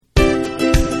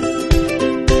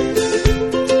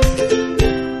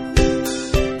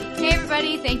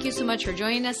much for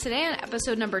joining us today on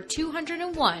episode number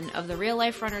 201 of the Real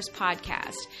Life Runners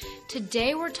podcast.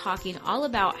 Today we're talking all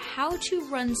about how to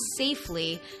run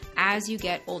safely as you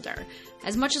get older.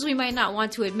 As much as we might not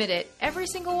want to admit it, every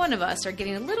single one of us are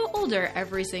getting a little older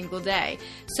every single day.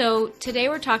 So today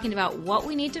we're talking about what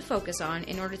we need to focus on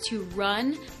in order to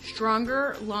run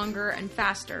stronger, longer, and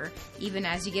faster, even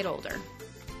as you get older.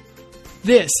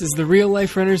 This is the Real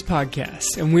Life Runners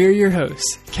podcast, and we're your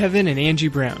hosts, Kevin and Angie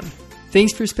Brown.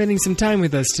 Thanks for spending some time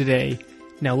with us today.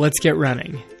 Now let's get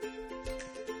running.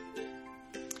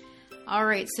 All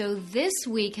right, so this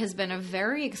week has been a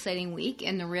very exciting week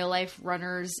in the Real Life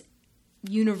Runners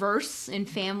universe and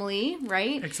family,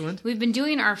 right? Excellent. We've been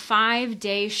doing our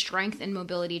 5-day strength and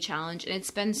mobility challenge, and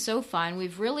it's been so fun.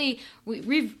 We've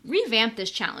revamped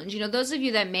this challenge. You know, those of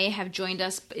you that may have joined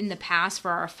us in the past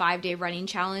for our 5-day running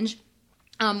challenge,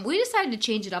 we decided to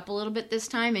change it up a little bit this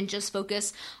time and just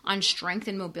focus on strength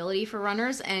and mobility for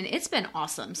runners, and it's been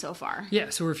awesome so far. Yeah,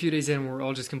 so we're a few days in and we're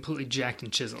all just completely jacked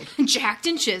and chiseled. Jacked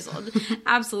and chiseled.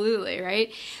 Absolutely,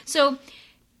 right? So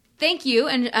thank you,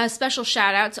 and a special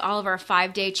shout out to all of our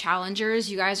 5-day challengers.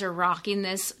 You guys are rocking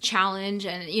this challenge,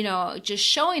 and, you know, just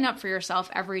showing up for yourself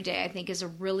every day, I think, is a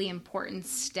really important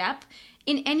step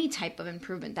in any type of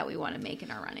improvement that we want to make in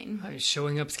our running.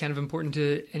 Showing up is kind of important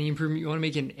to any improvement you want to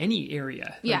make in any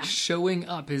area. Yeah. Like showing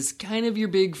up is kind of your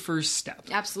big first step.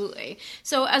 Absolutely.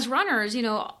 So as runners, you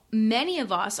know, many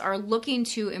of us are looking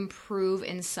to improve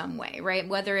in some way, right?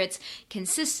 Whether it's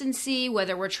consistency,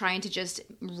 whether we're trying to just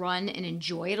run and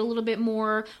enjoy it a little bit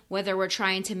more, whether we're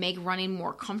trying to make running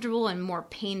more comfortable and more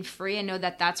pain-free. I know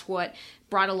that that's what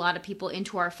brought a lot of people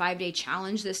into our 5-day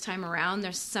challenge this time around.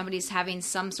 There's somebody's having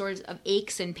some sort of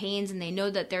aches and pains, and they know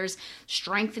that there's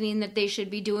strengthening that they should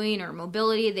be doing or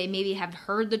mobility. They maybe have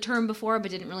heard the term before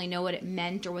but didn't really know what it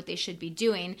meant or what they should be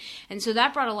doing. And so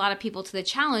that brought a lot of people to the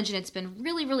challenge, and it's been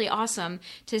really, really awesome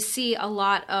to see a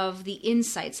lot of the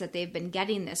insights that they've been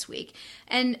getting this week.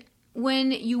 And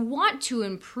when you want to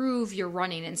improve your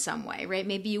running in some way, right?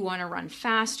 Maybe you want to run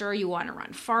faster, you want to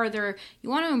run farther, you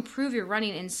want to improve your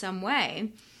running in some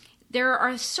way, there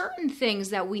are certain things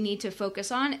that we need to focus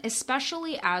on,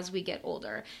 especially as we get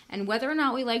older. And whether or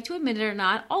not we like to admit it or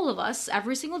not, all of us,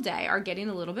 every single day, are getting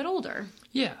a little bit older.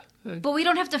 Yeah. But we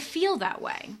don't have to feel that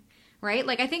way, right?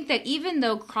 Like, I think that even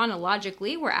though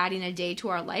chronologically we're adding a day to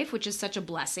our life, which is such a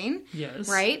blessing, Yes.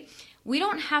 right? We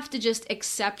don't have to just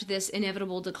accept this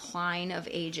inevitable decline of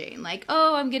aging. Like,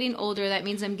 oh, I'm getting older. That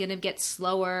means I'm going to get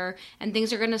slower and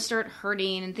things are going to start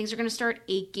hurting and things are going to start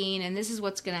aching and this is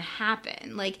what's going to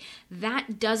happen. Like,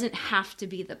 that doesn't have to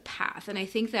be the path. And I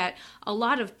think that a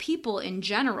lot of people in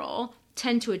general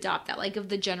tend to adopt that, like of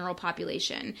the general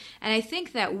population. And I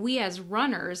think that we as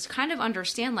runners kind of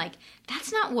understand, like,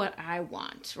 that's not what I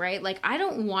want, right? Like, I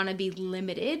don't want to be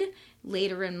limited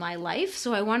later in my life.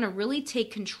 So I want to really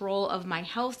take control of my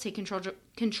health, take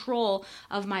control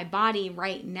of my body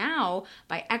right now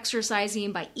by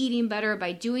exercising, by eating better,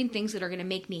 by doing things that are going to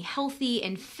make me healthy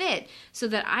and fit so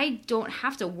that I don't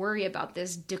have to worry about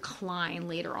this decline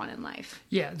later on in life.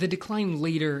 Yeah, the decline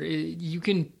later, you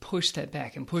can push that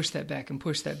back and push that back and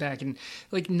push that back. And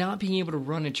like not being able to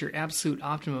run at your absolute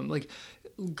optimum, like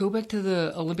go back to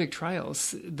the Olympic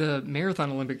trials, the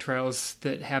marathon Olympic trials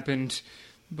that happened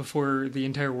before the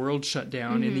entire world shut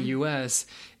down in the U.S.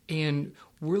 And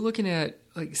we're looking at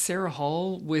like Sarah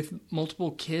Hall with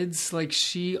multiple kids. Like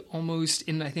she almost,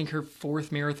 in I think her 4th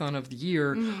marathon of the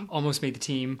year, almost made the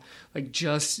team. Like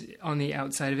just on the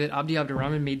outside of it. Abdi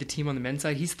Abdirahman made the team on the men's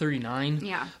side. He's 39.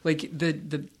 Yeah. Like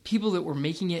the people that were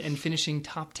making it and finishing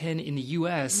top 10 in the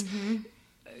U.S.,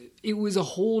 it was a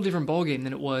whole different ballgame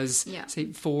than it was, say,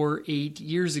 4-8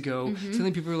 years ago. Suddenly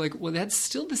people were like, well, that's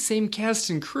still the same cast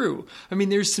and crew. I mean,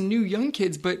 there's some new young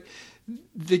kids, but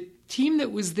the team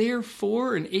that was there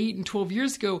 4 and 8 and 12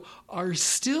 years ago are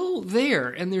still there,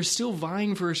 and they're still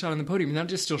vying for a shot on the podium, not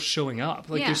just still showing up.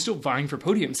 Like, they're still vying for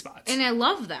podium spots. And I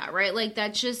love that, right? Like,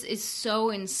 that just is so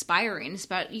inspiring.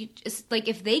 It's like,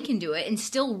 if they can do it and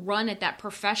still run at that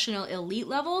professional elite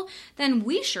level, then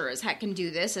we sure as heck can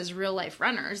do this as real-life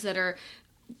runners that are,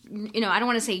 you know, I don't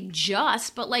want to say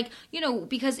just, but like, you know,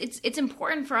 because it's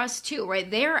important for us too, right?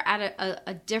 They're at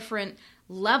a different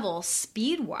level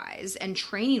speed-wise and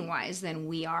training-wise than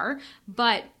we are,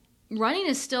 but running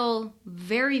is still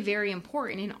very, very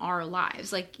important in our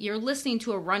lives. Like, you're listening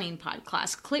to a running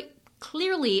podcast.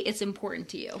 Clearly, it's important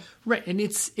to you. Right, and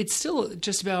it's still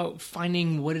just about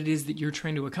finding what it is that you're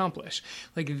trying to accomplish.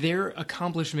 Like, their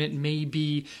accomplishment may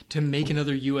be to make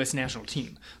another U.S. national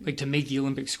team, like to make the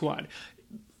Olympic squad.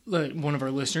 one of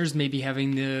our listeners may be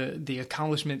having the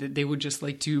accomplishment that they would just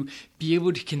like to be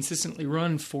able to consistently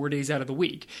run 4 days out of the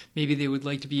week. Maybe they would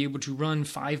like to be able to run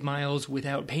 5 miles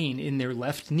without pain in their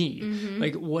left knee.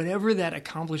 Like whatever that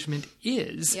accomplishment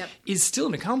is still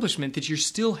an accomplishment that you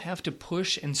still have to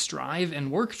push and strive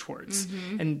and work towards.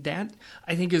 And that,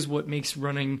 I think, is what makes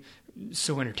running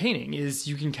so entertaining, is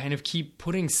you can kind of keep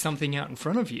putting something out in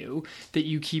front of you that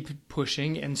you keep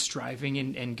pushing and striving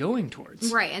and going towards.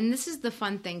 Right. And this is the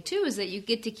fun thing too, is that you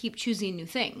get to keep choosing new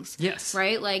things. Yes.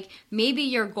 Right? Like maybe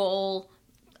your goal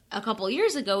a couple of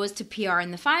years ago was to PR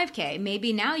in the 5K.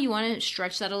 Maybe now you want to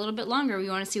stretch that a little bit longer.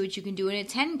 You want to see what you can do in a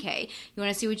 10K. You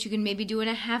want to see what you can maybe do in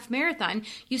a half marathon.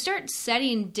 You start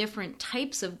setting different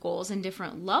types of goals and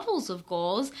different levels of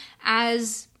goals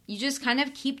as you just kind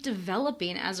of keep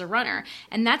developing as a runner.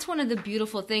 And that's one of the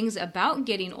beautiful things about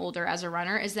getting older as a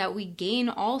runner, is that we gain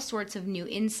all sorts of new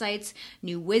insights,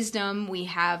 new wisdom. We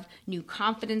have new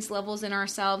confidence levels in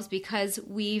ourselves because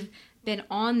we've been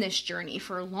on this journey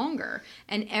for longer.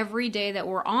 And every day that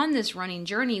we're on this running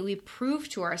journey, we prove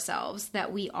to ourselves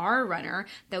that we are a runner,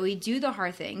 that we do the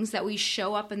hard things, that we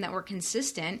show up and that we're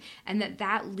consistent, and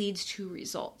that leads to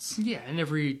results. Yeah, and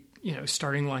every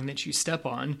starting line that you step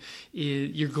on,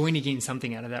 you're going to gain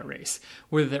something out of that race.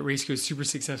 Whether that race goes super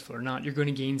successful or not, you're going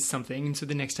to gain something. And so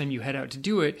the next time you head out to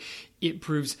do it, it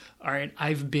proves, all right,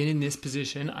 I've been in this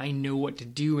position. I know what to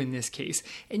do in this case.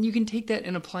 And you can take that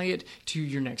and apply it to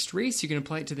your next race. You can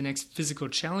apply it to the next physical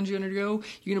challenge you undergo.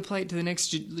 You can apply it to the next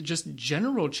just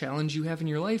general challenge you have in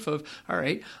your life of, all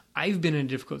right, I've been in a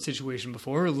difficult situation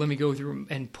before. Let me go through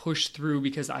and push through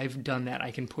because I've done that.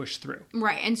 I can push through.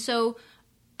 Right. And so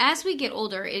as we get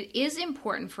older, it is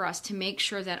important for us to make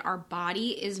sure that our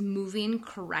body is moving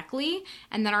correctly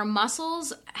and that our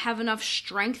muscles have enough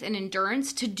strength and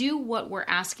endurance to do what we're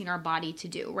asking our body to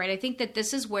do, right? I think that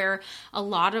this is where a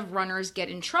lot of runners get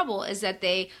in trouble, is that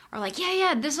they are like,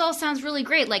 yeah, this all sounds really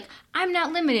great. Like, I'm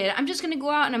not limited. I'm just going to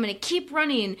go out and I'm going to keep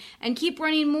running and keep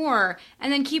running more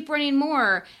and then keep running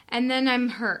more. And then I'm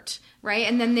hurt, right?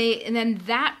 And then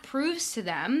that proves to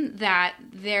them that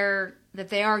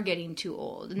they are getting too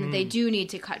old and that they do need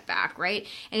to cut back, right?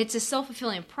 And it's a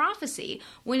self-fulfilling prophecy,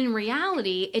 when in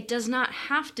reality, it does not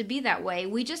have to be that way.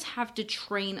 We just have to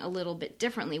train a little bit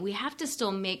differently. We have to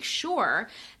still make sure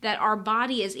that our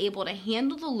body is able to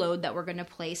handle the load that we're going to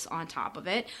place on top of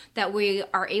it, that we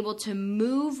are able to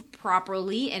move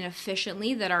properly and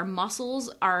efficiently, that our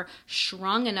muscles are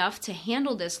strong enough to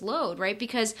handle this load, right?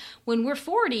 Because when we're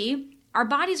 40, our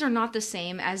bodies are not the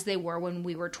same as they were when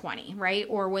we were 20, right?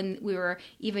 Or when we were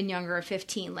even younger,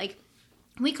 15. Like,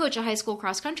 we coach a high school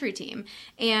cross country team,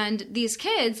 and these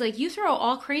kids, like, you throw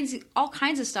all kinds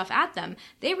of stuff at them,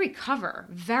 they recover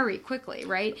very quickly,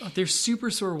 right? They're super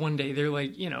sore one day. They're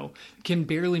like, can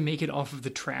barely make it off of the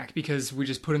track because we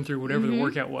just put them through whatever the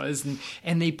workout was,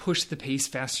 and they push the pace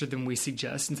faster than we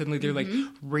suggest, and suddenly they're like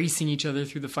racing each other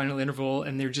through the final interval,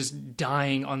 and they're just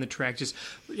dying on the track, just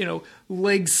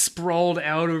legs sprawled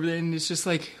out over there, and it's just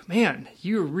like, man,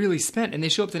 you're really spent. And they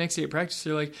show up the next day at practice,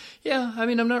 they're like, yeah, I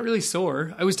mean, I'm not really sore.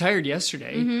 I was tired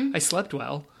yesterday. I slept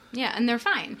well. Yeah, and they're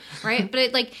fine, right?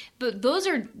 But those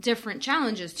are different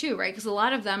challenges too, right? Because a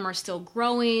lot of them are still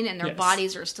growing and their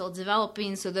bodies are still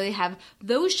developing, so they have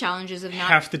those challenges of not...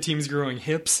 Half the team's growing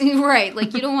hips. Right,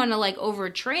 like you don't want to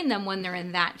overtrain them when they're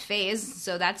in that phase,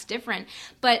 so that's different.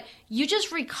 But you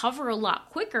just recover a lot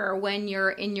quicker when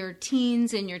you're in your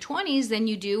teens and your 20s than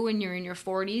you do when you're in your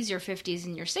 40s, your 50s,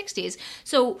 and your 60s.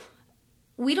 So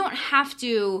we don't have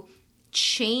to...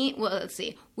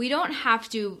 we don't have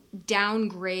to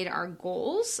downgrade our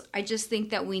goals. I just think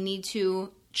that we need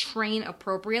to train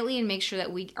appropriately and make sure that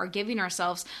we are giving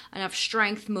ourselves enough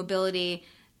strength, mobility,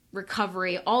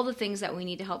 recovery, all the things that we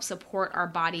need to help support our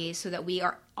body so that we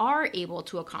are able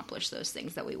to accomplish those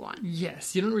things that we want.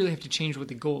 Yes, you don't really have to change what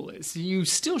the goal is. You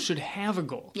still should have a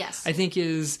goal. Yes. I think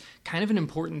is kind of an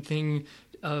important thing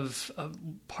of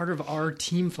part of our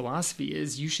team philosophy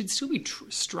is you should still be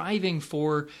striving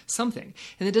for something.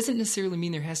 And that doesn't necessarily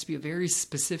mean there has to be a very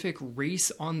specific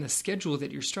race on the schedule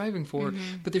that you're striving for,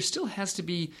 but there still has to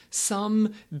be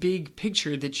some big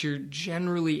picture that you're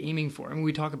generally aiming for. I mean,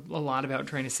 we talk a lot about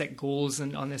trying to set goals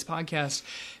on this podcast.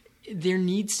 There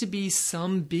needs to be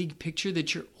some big picture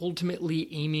that you're ultimately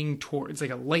aiming towards, like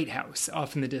a lighthouse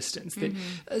off in the distance that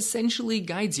essentially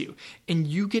guides you. And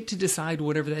you get to decide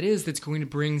whatever that is that's going to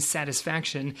bring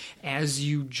satisfaction as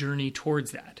you journey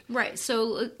towards that. Right.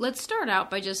 So let's start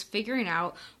out by just figuring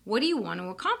out, what do you want to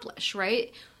accomplish,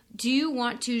 right? do you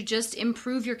want to just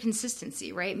improve your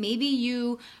consistency, right? Maybe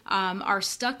you are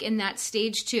stuck in that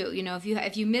stage 2. You know,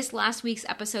 if you missed last week's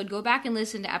episode, go back and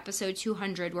listen to episode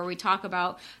 200 where we talk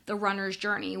about the runner's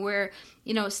journey, where,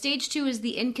 you know, stage 2 is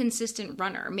the inconsistent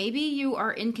runner. Maybe you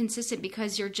are inconsistent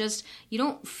because you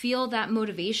don't feel that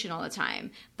motivation all the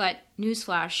time. But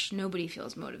newsflash, nobody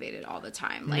feels motivated all the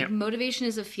time. Like, motivation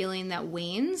is a feeling that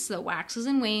wanes, that waxes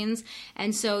and wanes.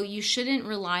 And so you shouldn't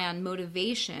rely on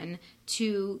motivation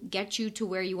to get you to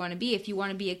where you want to be if you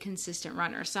want to be a consistent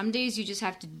runner. Some days you just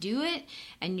have to do it,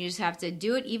 and you just have to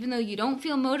do it even though you don't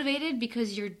feel motivated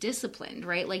because you're disciplined,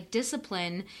 right? Like,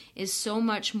 discipline is so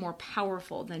much more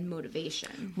powerful than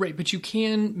motivation. Right, but you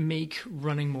can make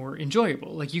running more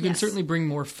enjoyable. Like, you can certainly bring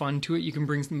more fun to it. You can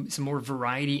bring some more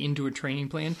variety into a training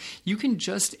plan. You can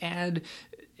just add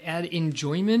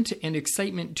enjoyment and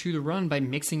excitement to the run by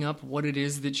mixing up what it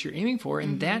is that you're aiming for,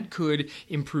 and that could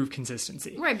improve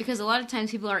consistency. Right, because a lot of times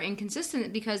people are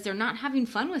inconsistent because they're not having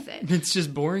fun with it. It's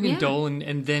just boring and dull,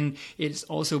 and then it's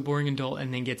also boring and dull,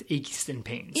 and then gets aches and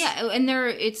pains. Yeah, and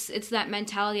it's that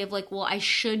mentality of like, well, I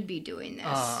should be doing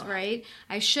this, right?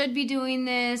 I should be doing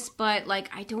this, but like,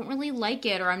 I don't really like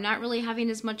it, or I'm not really having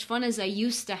as much fun as I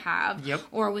used to have. Yep.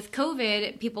 Or with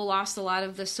COVID, people lost a lot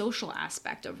of the social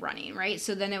aspect of running, right?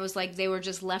 So then it was like they were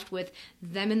just left with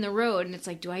them in the road, and it's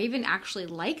like, do I even actually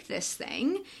like this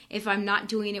thing if I'm not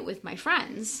doing it with my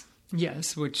friends?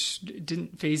 Yes, which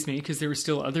didn't faze me because there were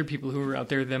still other people who were out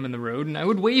there, them in the road, and I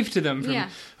would wave to them from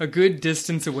a good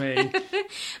distance away.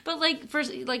 But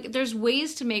there's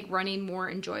ways to make running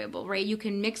more enjoyable, right? You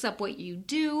can mix up what you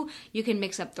do, you can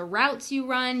mix up the routes you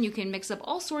run, you can mix up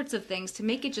all sorts of things to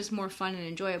make it just more fun and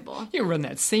enjoyable. You run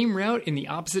that same route in the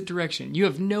opposite direction. You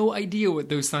have no idea what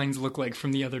those signs look like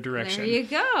from the other direction. There you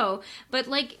go. But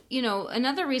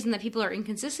another reason that people are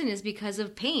inconsistent is because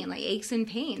of pain, like aches and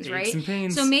pains, right? Aches and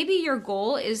pains. So maybe your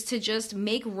goal is to just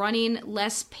make running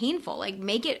less painful, like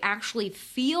make it actually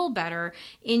feel better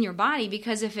in your body,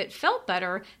 because if it felt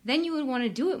better, then you would want to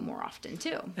do it more often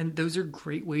too. And those are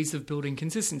great ways of building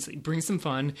consistency. Bring some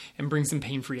fun and bring some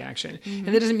pain-free action. And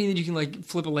that doesn't mean that you can like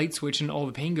flip a light switch and all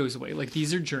the pain goes away. Like,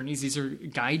 these are journeys, these are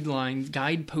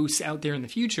guideposts out there in the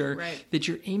future that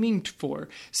you're aiming for.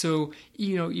 So,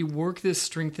 you work this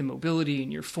strength and mobility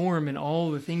in your form and all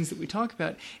the things that we talk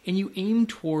about, and you aim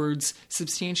towards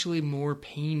substantially more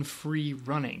pain-free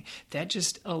running. That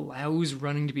just allows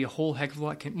running to be a whole heck of a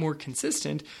lot more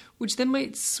consistent, which then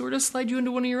might sort of slide you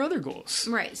into one of your other goals.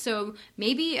 Right. So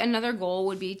maybe another goal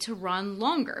would be to run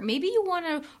longer. Maybe you want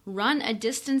to run a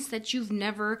distance that you've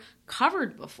never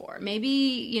covered before. Maybe,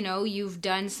 you've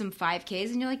done some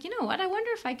 5Ks and you're like, you know what? I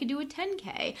wonder if I could do a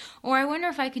 10K, or I wonder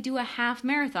if I could do a half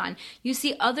marathon. You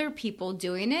see other people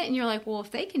doing it and you're like, well,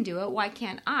 if they can do it, why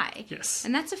can't I? Yes.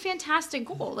 And that's a fantastic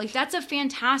goal. Like, that's a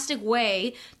fantastic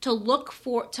way to look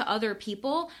to other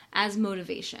people as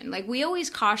motivation. Like, we always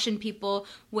caution people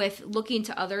with looking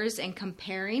to others and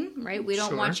comparing, right? We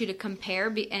don't want you to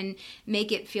compare and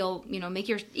make it feel, make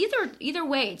your either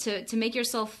way to make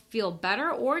yourself feel better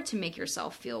or to make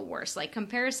yourself feel worse. Like,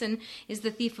 comparison is the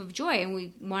thief of joy, and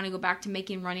we want to go back to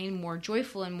making running more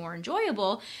joyful and more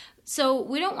enjoyable. So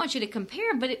we don't want you to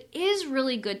compare, but it is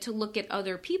really good to look at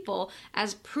other people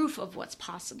as proof of what's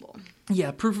possible.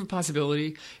 Yeah, proof of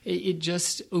possibility. It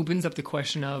just opens up the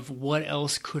question of what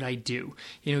else could I do?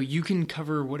 You can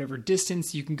cover whatever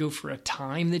distance, you can go for a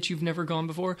time that you've never gone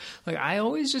before. Like, I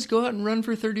always just go out and run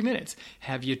for 30 minutes.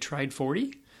 Have you tried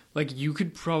 40? Like, you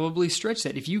could probably stretch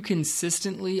that. If you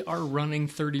consistently are running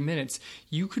 30 minutes,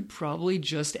 you could probably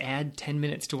just add 10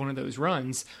 minutes to one of those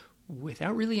runs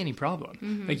without really any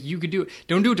problem. Like, you could do it.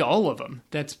 Don't do it to all of them.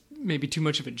 That's maybe too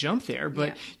much of a jump there,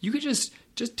 but you could just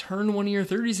turn one of your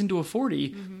 30s into a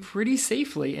 40 pretty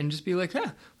safely and just be like, look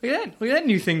at that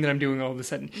new thing that I'm doing all of a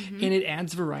sudden. And it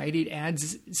adds variety. It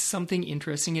adds something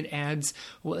interesting. It adds,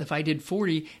 well, if I did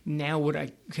 40, now what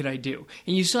could I do?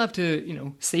 And you still have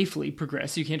to, safely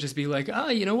progress. You can't just be like,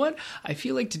 you know what? I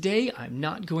feel like today I'm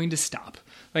not going to stop.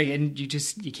 Like, and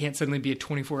you can't suddenly be a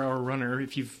 24-hour runner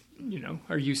if you've,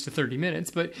 are used to 30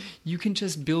 minutes, but you can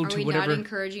just build to whatever. Are we not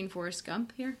encouraging Forrest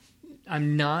Gump here?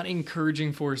 I'm not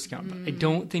encouraging Forrest Gump. I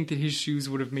don't think that his shoes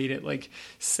would have made it like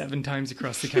 7 times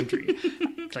across the country.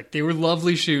 Like, they were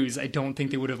lovely shoes. I don't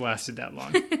think they would have lasted that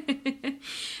long.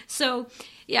 So,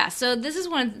 Yeah, so this is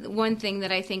one thing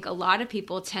that I think a lot of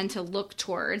people tend to look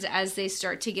towards as they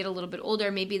start to get a little bit older.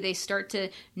 Maybe they start to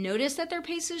notice that their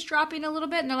pace is dropping a little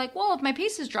bit, and they're like, well, if my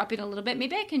pace is dropping a little bit,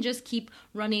 maybe I can just keep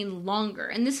running longer.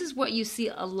 And this is what you see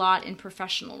a lot in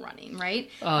professional running, right?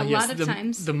 A lot of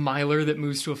times. The miler that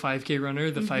moves to a 5K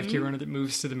runner, the 5K runner that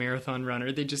moves to the marathon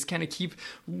runner, they just kind of keep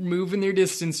moving their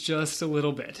distance just a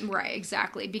little bit. Right,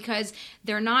 exactly. Because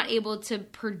they're not able to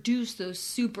produce those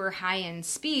super high-end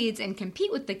speeds and compete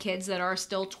with the kids that are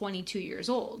still 22 years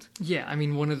old. Yeah, I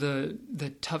mean, one of the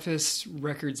toughest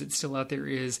records that's still out there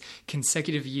is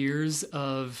consecutive years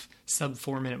of sub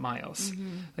 4-minute miles.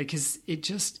 Like, because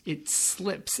it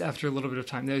slips after a little bit of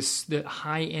time. The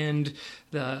high end,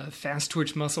 the fast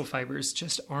twitch muscle fibers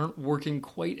just aren't working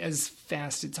quite as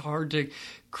fast. It's hard to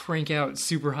crank out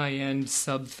super high end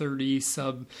sub 30,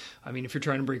 if you're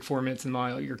trying to break 4 minutes in the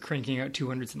mile, you're cranking out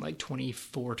 200s in like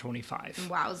 24, 25.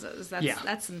 Wowzers,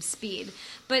 that's some speed.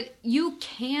 But you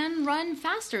can run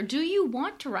faster. Do you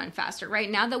want to run faster? Right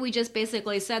now that we just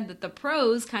basically said that the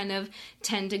pros kind of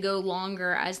tend to go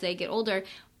longer as they get older,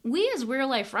 we as real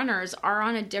life runners are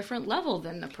on a different level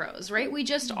than the pros, right? We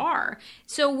just are.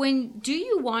 So do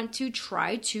you want to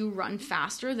try to run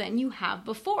faster than you have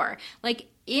before? Like,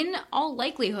 in all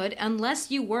likelihood,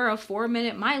 unless you were a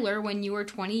 4-minute miler when you were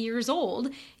 20 years old,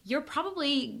 you're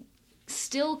probably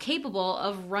still capable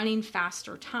of running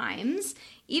faster times,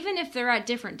 even if they're at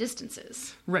different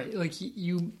distances. Right. Like,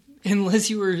 unless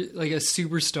you were like a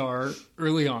superstar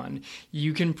early on,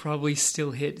 you can probably still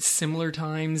hit similar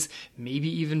times, maybe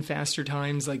even faster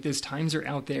times. Like, those times are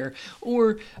out there.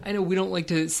 Or, I know we don't like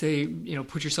to say,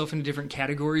 put yourself into different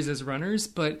categories as runners,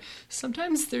 but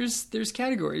sometimes there's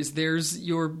categories. There's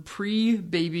your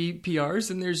pre-baby PRs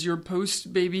and there's your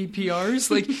post-baby PRs.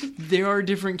 Like, there are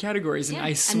different categories, and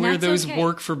I swear those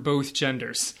work for both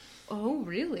genders. Oh,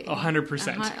 really?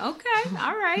 100%. Okay,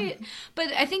 all right.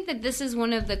 But I think that this is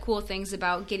one of the cool things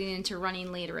about getting into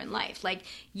running later in life. Like,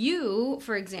 you,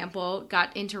 for example,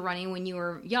 got into running when you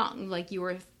were young. Like, you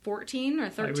were 14 or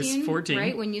 13, I was 14.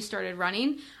 Right, when you started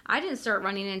running. I didn't start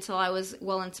running until I was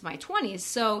well into my 20s.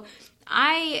 So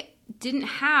I didn't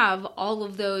have all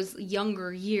of those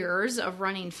younger years of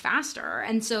running faster.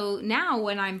 And so now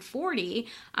when I'm 40,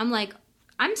 I'm like,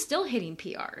 I'm still hitting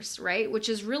PRs, right? Which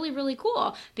is really, really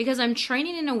cool because I'm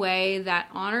training in a way that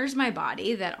honors my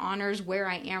body, that honors where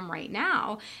I am right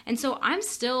now. And so I'm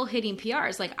still hitting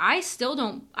PRs. Like,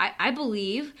 I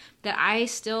believe that I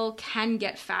still can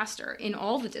get faster in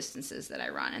all the distances that I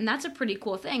run. And that's a pretty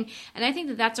cool thing. And I think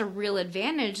that that's a real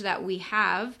advantage that we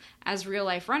have as real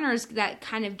life runners that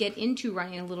kind of get into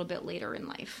running a little bit later in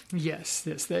life. Yes,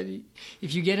 that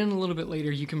if you get in a little bit later,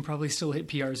 you can probably still hit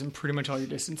PRs in pretty much all your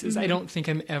distances. I don't think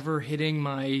I'm ever hitting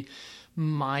my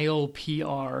mile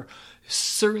PR,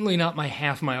 certainly not my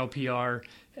half mile PR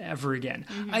ever again.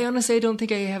 I honestly don't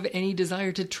think I have any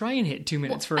desire to try and hit 2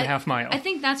 minutes for a half mile. I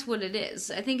think that's what it is.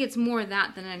 I think it's more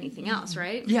that than anything else,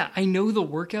 right? Yeah, I know the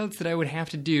workouts that I would have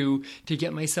to do to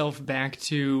get myself back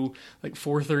to like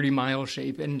 4:30 mile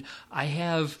shape, and I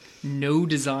have no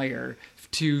desire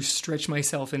to stretch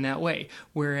myself in that way.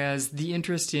 Whereas the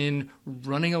interest in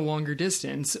running a longer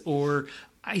distance, or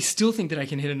I still think that I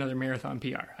can hit another marathon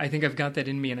PR. I think I've got that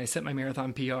in me, and I set my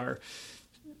marathon PR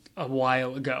a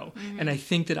while ago. And I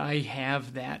think that I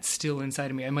have that still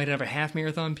inside of me. I might have a half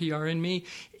marathon PR in me.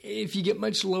 If you get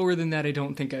much lower than that, I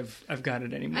don't think I've got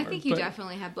it anymore. I think you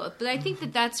definitely have both. But I think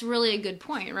that that's really a good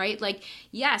point, right? Like,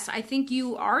 yes, I think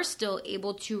you are still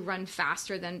able to run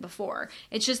faster than before.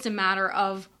 It's just a matter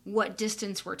of what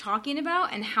distance we're talking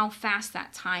about and how fast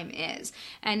that time is.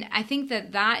 And I think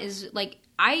that is like,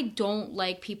 I don't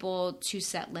like people to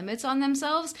set limits on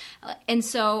themselves. And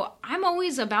so I'm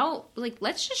always about, like,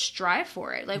 let's just strive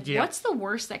for it. Like, what's the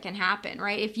worst that can happen,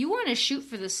 right? If you want to shoot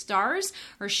for the stars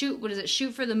or shoot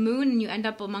for the moon and you end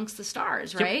up amongst the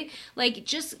stars, right? Yep. Like,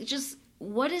 just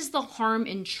what is the harm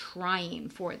in trying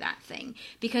for that thing?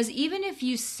 Because even if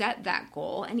you set that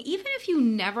goal and even if you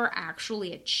never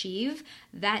actually achieve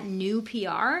that new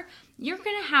PR, you're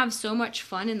going to have so much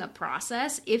fun in the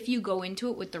process if you go into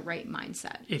it with the right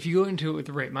mindset. If you go into it with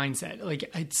the right mindset,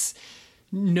 like,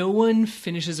 no one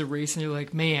finishes a race and they're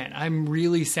like, man, I'm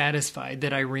really satisfied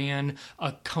that I ran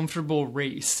a comfortable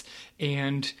race.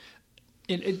 And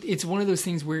it's one of those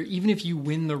things where even if you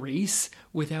win the race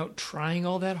without trying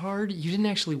all that hard, you didn't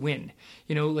actually win.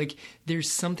 Like, there's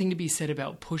something to be said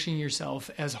about pushing yourself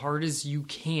as hard as you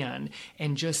can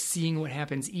and just seeing what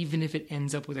happens, even if it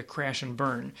ends up with a crash and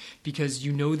burn, because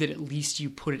you know that at least you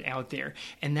put it out there.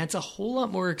 And that's a whole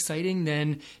lot more exciting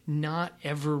than not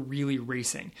ever really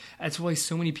racing. That's why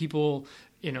so many people,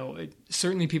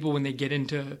 certainly people when they get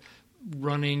into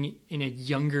running in a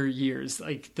younger years.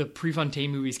 Like the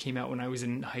Prefontaine movies came out when I was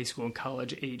in high school and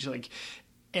college age. Like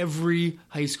every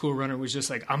high school runner was just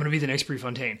like, I'm going to be the next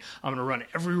Prefontaine. I'm going to run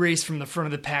every race from the front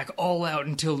of the pack all out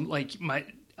until like my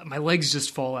legs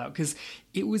just fall out, because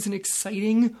it was an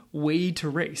exciting way to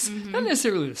race. Not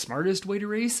necessarily the smartest way to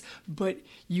race, but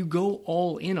you go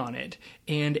all in on it.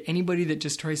 And anybody that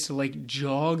just tries to like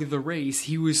jog the race,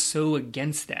 he was so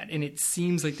against that. And it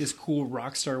seems like this cool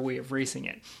rock star way of racing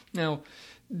it. Now,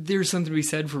 there's something to be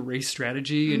said for race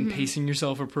strategy and pacing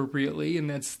yourself appropriately, and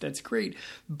that's great.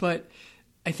 But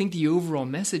I think the overall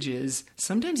message is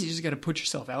sometimes you just got to put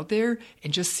yourself out there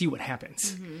and just see what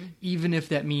happens, even if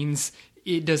that means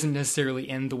it doesn't necessarily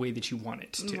end the way that you want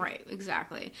it to. Right,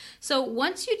 exactly. So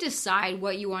once you decide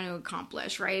what you want to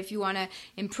accomplish, right? If you want to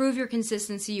improve your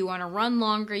consistency, you want to run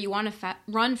longer, you want to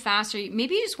run faster,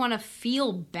 maybe you just want to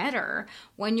feel better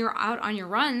when you're out on your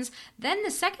runs, then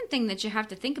the second thing that you have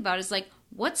to think about is like,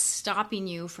 what's stopping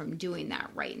you from doing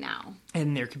that right now?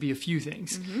 And there could be a few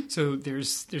things. So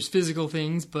there's physical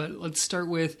things, but let's start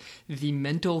with the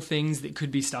mental things that could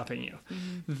be stopping you.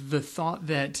 The thought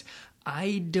that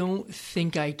I don't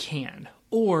think I can,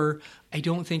 or I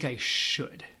don't think I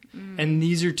should. And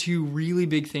these are two really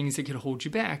big things that could hold you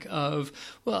back of,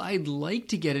 well, I'd like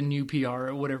to get a new PR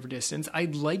at whatever distance.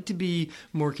 I'd like to be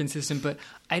more consistent, but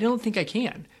I don't think I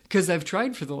can, because I've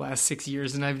tried for the last 6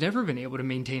 years and I've never been able to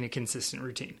maintain a consistent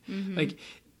routine. Like,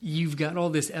 you've got all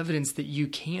this evidence that you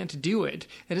can't do it.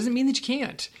 That doesn't mean that you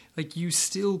can't. Like, you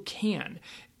still can.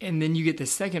 And then you get the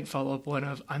second follow-up one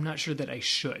of, I'm not sure that I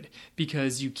should,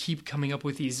 because you keep coming up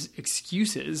with these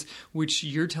excuses, which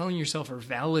you're telling yourself are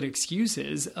valid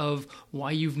excuses of why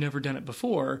you've never done it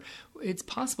before. It's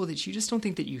possible that you just don't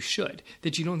think that you should,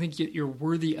 that you don't think you're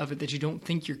worthy of it, that you don't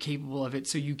think you're capable of it.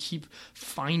 So you keep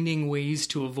finding ways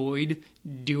to avoid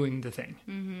doing the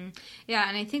thing. Yeah,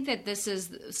 and I think that this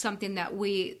is something that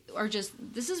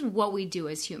this is what we do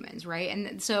as humans, right?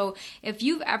 And so if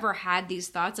you've ever had these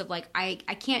thoughts of like, I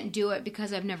can't do it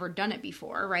because I've never done it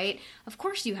before, right? Of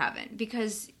course you haven't,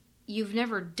 because you've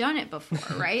never done it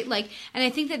before, right? Like, and I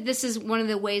think that this is one of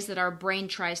the ways that our brain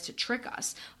tries to trick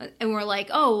us. And we're like,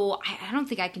 oh, I don't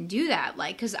think I can do that.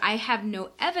 Like, because I have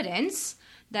no evidence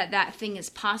that that thing is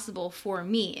possible for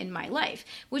me in my life,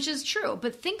 which is true.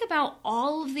 But think about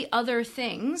all of the other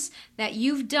things that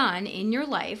you've done in your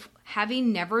life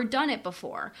having never done it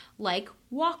before, like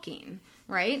walking,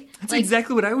 right? That's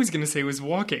exactly what I was going to say, was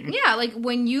walking. Yeah, like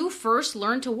when you first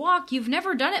learn to walk, you've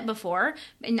never done it before.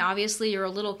 And obviously you're a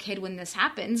little kid when this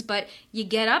happens, but you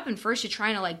get up and first you're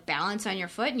trying to like balance on your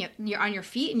foot and you're on your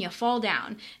feet and you fall down.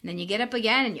 And then you get up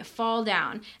again and you fall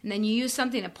down. And then you use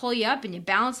something to pull you up and you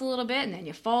balance a little bit and then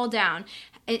you fall down.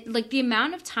 Like the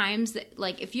amount of times that,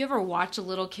 like, if you ever watch a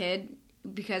little kid,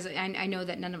 because I know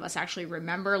that none of us actually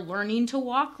remember learning to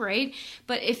walk, right?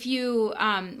 But if you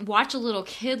watch a little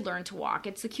kid learn to walk,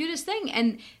 it's the cutest thing.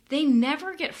 And they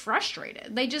never get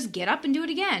frustrated. They just get up and do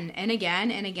it again and again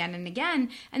and again and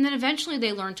again. And then eventually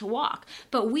they learn to walk.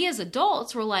 But we as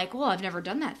adults, we're like, well, I've never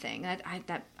done that thing. I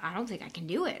don't think I can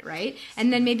do it, right?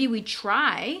 And then maybe we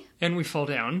try. And we fall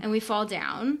down.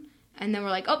 And then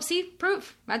we're like, oh, see,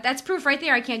 proof. That's proof right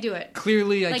there. I can't do it.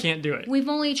 Clearly, I can't do it. We've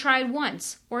only tried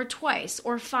once or twice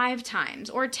or 5 times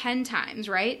or 10 times,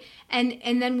 right? And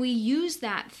then we use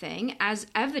that thing as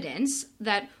evidence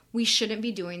that we shouldn't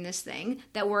be doing this thing,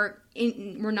 that we're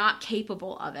not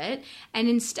capable of it. And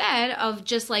instead of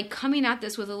just like coming at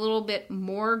this with a little bit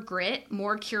more grit,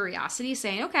 more curiosity,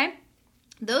 saying, okay,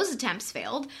 those attempts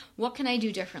failed. What can I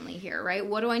do differently here, right?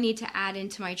 What do I need to add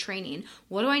into my training?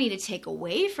 What do I need to take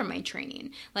away from my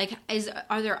training? Like,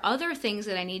 are there other things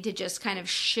that I need to just kind of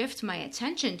shift my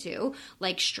attention to,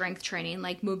 like strength training,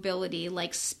 like mobility,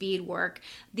 like speed work,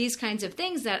 these kinds of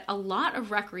things that a lot of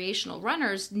recreational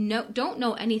runners don't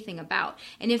know anything about.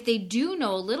 And if they do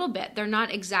know a little bit, they're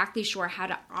not exactly sure how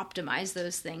to optimize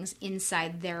those things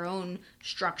inside their own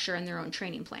structure and their own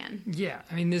training plan. Yeah,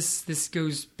 I mean, this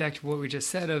goes back to what we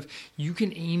just said of, you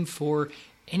can aim for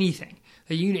anything.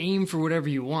 You can aim for whatever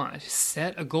you want.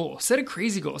 Set a goal. Set a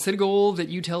crazy goal. Set a goal that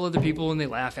you tell other people and they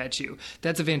laugh at you.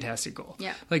 That's a fantastic goal.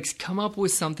 Yeah. Like, come up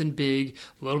with something big,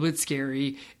 a little bit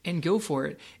scary, and go for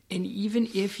it. And even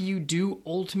if you do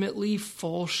ultimately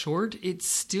fall short, it's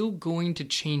still going to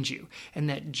change you. And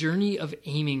that journey of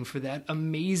aiming for that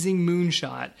amazing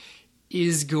moonshot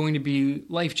is going to be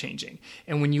life-changing.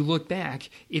 And when you look back,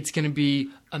 it's going to be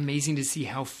amazing to see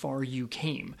how far you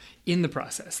came in the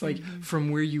process. Like, from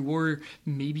where you were,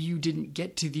 maybe you didn't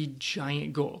get to the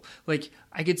giant goal. Like,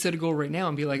 I could set a goal right now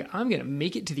and be like, I'm going to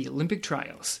make it to the Olympic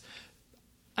trials.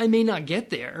 I may not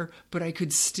get there, but I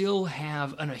could still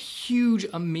have a huge,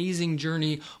 amazing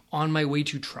journey on my way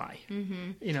to try,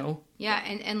 you know? Yeah,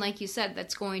 and like you said,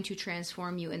 that's going to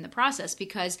transform you in the process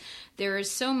because there is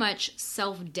so much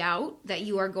self-doubt that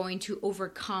you are going to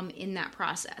overcome in that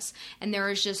process. And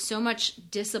there is just so much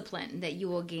discipline that you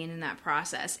will gain in that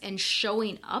process and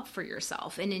showing up for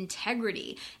yourself and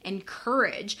integrity and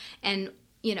courage and,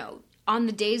 you know, on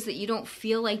the days that you don't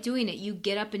feel like doing it, you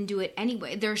get up and do it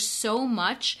anyway. There's so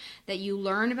much that you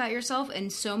learn about yourself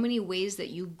and so many ways that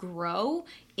you grow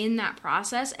in that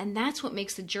process. And that's what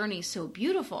makes the journey so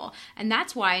beautiful. And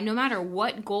that's why no matter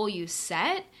what goal you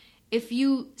set, if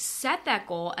you set that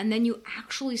goal and then you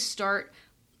actually start,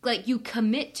 like you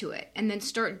commit to it and then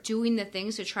start doing the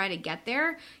things to try to get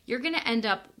there, you're going to end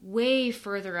up way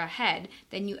further ahead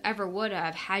than you ever would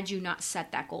have had you not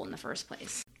set that goal in the first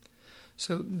place.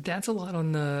 So that's a lot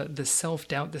on the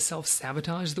self-doubt, the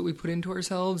self-sabotage that we put into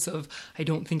ourselves of, I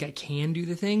don't think I can do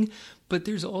the thing. But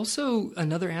there's also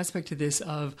another aspect to this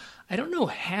of, I don't know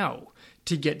how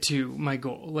to get to my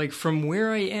goal. Like from where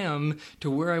I am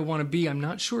to where I want to be, I'm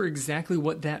not sure exactly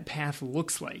what that path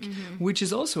looks like, which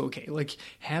is also okay. Like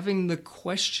having the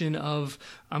question of,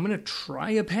 I'm going to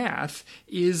try a path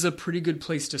is a pretty good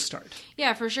place to start.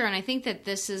 Yeah, for sure. And I think that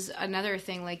this is another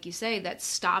thing, like you say, that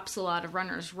stops a lot of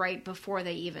runners right before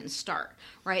they even start,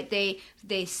 right?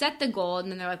 They set the goal and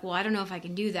then they're like, well, I don't know if I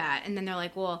can do that. And then they're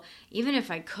like, well, even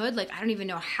if I could, like, I don't even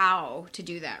know how to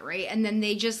do that, right? And then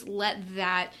they just let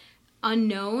that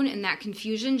unknown and that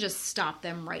confusion just stop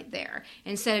them right there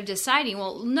instead of deciding,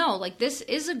 well, no, like this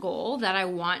is a goal that I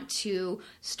want to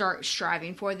start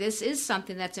striving for. This is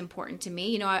something that's important to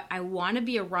me. You know, I want to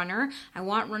be a runner. I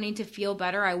want running to feel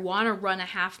better. I want to run a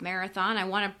half marathon. I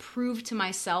want to prove to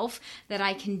myself that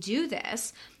I can do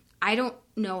this. I don't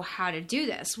know how to do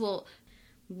this. Well,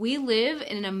 we live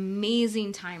in an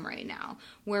amazing time right now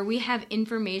where we have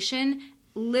information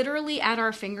literally at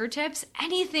our fingertips,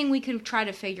 anything we can try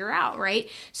to figure out, right?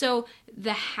 So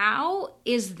the how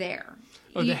is there.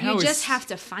 You just have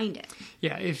to find it.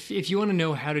 Yeah, if you want to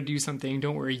know how to do something,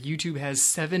 don't worry. YouTube has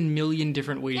 7 million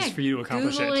different ways for you to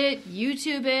accomplish Google it,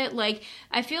 YouTube it. Like,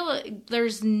 I feel like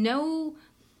there's no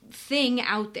thing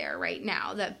out there right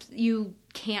now that you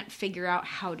can't figure out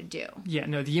how to do. Yeah,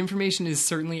 no, the information is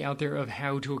certainly out there of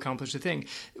how to accomplish the thing.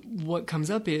 What comes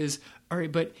up is, all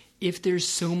right, but if there's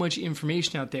so much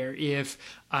information out there, if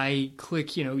I click,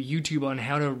 YouTube on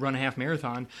how to run a half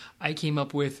marathon, I came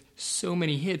up with so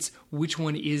many hits, which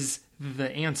one is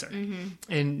the answer?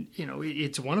 And,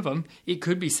 it's one of them. It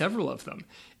could be several of them.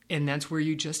 And that's where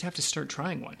you just have to start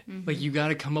trying one. Like you got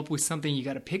to come up with something, you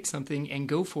got to pick something and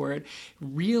go for it,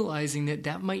 realizing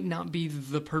that might not be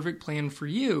the perfect plan for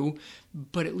you,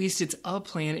 but at least it's a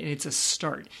plan and it's a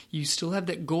start. You still have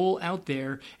that goal out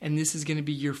there, and this is going to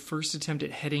be your first attempt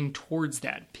at heading towards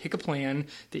that. Pick a plan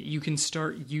that you can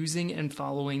start using and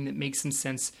following that makes some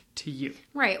sense to you.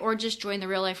 Right, or just join the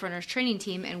Real Life Runners training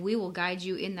team and we will guide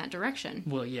you in that direction.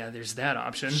 Well, yeah, there's that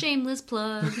option. Shameless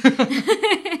plug.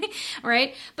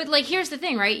 Right? But like, here's the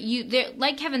thing, right?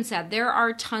 Like Kevin said, there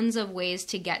are tons of ways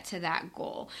to get to that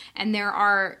goal. And there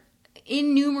are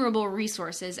innumerable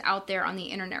resources out there on the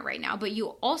internet right now, but you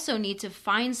also need to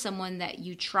find someone that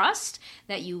you trust,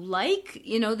 that you like,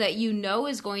 that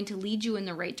is going to lead you in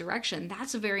the right direction.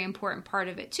 That's a very important part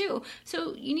of it too.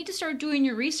 So you need to start doing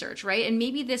your research, right? And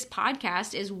maybe this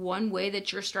podcast is one way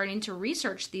that you're starting to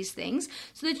research these things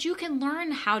so that you can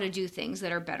learn how to do things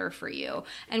that are better for you.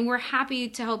 And we're happy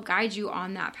to help guide you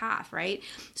on that path, right?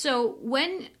 So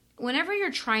whenever you're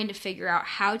trying to figure out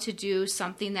how to do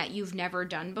something that you've never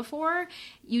done before,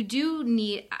 you do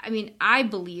need, I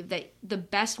believe that the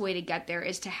best way to get there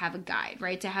is to have a guide,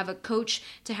 right? To have a coach,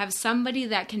 to have somebody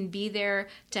that can be there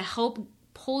to help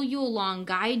pull you along,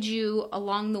 guide you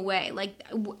along the way. Like,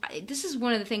 this is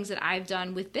one of the things that I've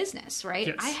done with business, right?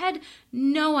 Yes. I had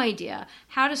no idea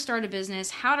how to start a business,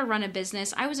 how to run a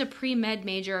business. I was a pre-med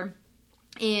major.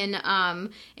 In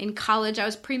college, I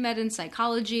was pre-med in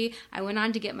psychology. I went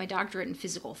on to get my doctorate in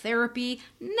physical therapy.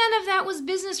 None of that was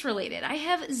business related. I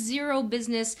have zero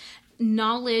business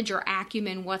knowledge or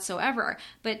acumen whatsoever.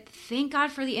 But thank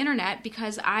God for the internet,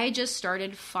 because I just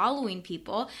started following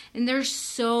people, and there's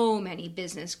so many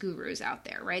business gurus out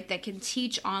there, right, that can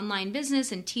teach online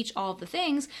business and teach all of the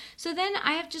things. So then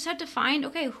I have just had to find,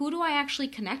 okay, who do I actually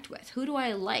connect with? Who do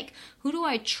I like? Who do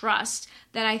I trust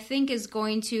that I think is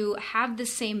going to have the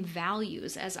same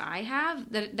values as I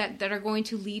have, that are going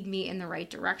to lead me in the right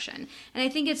direction? And I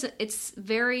think it's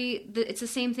the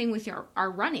same thing with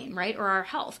our running, right, or our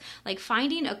health. Like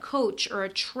finding a coach or a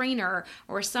trainer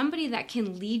or somebody that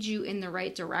can lead you in the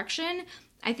right direction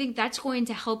I think that's going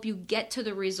to help you get to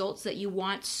the results that you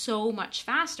want so much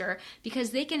faster,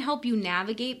 because they can help you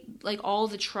navigate like all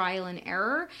the trial and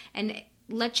error and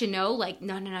let you know, like,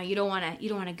 no, you don't want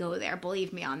to go there.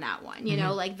 Believe me on that one. You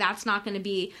know, like that's not going to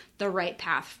be the right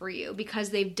path for you,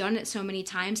 because they've done it so many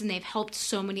times and they've helped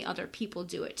so many other people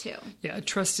do it too. Yeah, a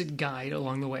trusted guide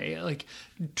along the way. Like,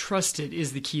 trusted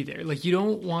is the key there. Like, you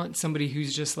don't want somebody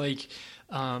who's just like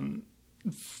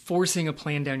forcing a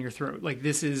plan down your throat. Like,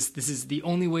 this is the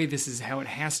only way, this is how it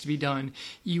has to be done.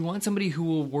 You want somebody who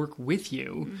will work with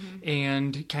you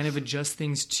and kind of adjust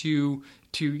things to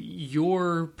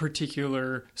your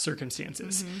particular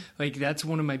circumstances. Like, that's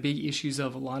one of my big issues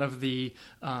of a lot of the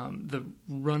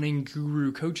running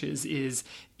guru coaches is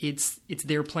it's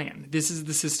their plan. This is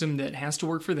the system that has to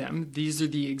work for them. These are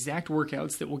the exact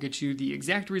workouts that will get you the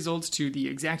exact results to the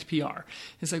exact PR.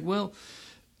 It's like, well,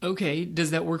 okay,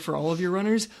 does that work for all of your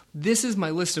runners? This is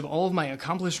my list of all of my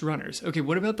accomplished runners. Okay,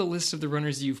 what about the list of the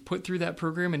runners you've put through that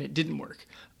program and it didn't work?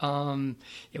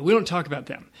 Yeah, we don't talk about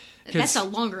them. That's a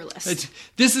longer list.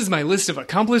 This is my list of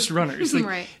accomplished runners. Like,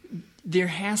 right. There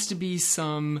has to be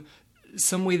some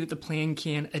way that the plan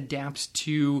can adapt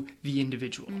to the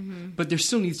individual. But there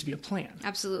still needs to be a plan.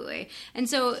 Absolutely. And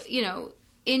so, you know,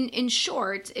 in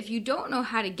short, if you don't know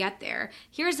how to get there,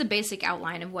 here's the basic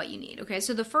outline of what you need, okay?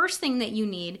 So the first thing that you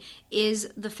need is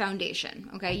the foundation,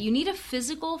 okay? You need a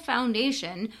physical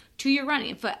foundation to your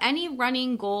running. For any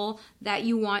running goal that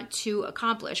you want to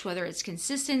accomplish, whether it's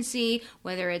consistency,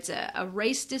 whether it's a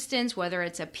race distance, whether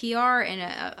it's a PR and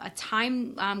a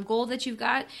time goal that you've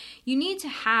got, you need to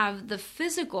have the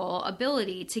physical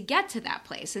ability to get to that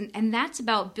place. And that's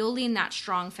about building that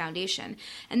strong foundation.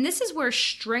 And this is where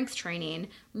strength training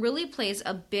really plays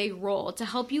a big role to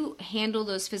help you handle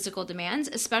those physical demands,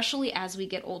 especially as we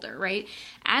get older, right?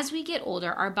 As we get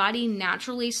older, our body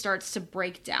naturally starts to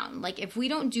break down. Like, if we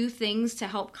don't do things to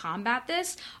help combat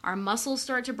this, our muscles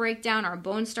start to break down, our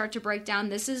bones start to break down.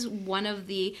 This is one of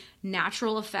the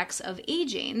natural effects of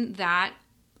aging that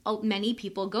many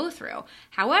people go through.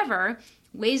 However,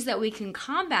 ways that we can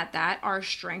combat that are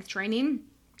strength training,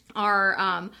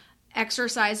 are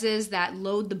exercises that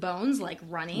load the bones, like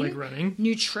running,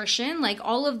 nutrition, like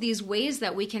all of these ways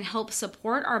that we can help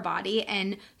support our body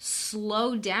and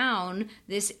slow down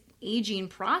this aging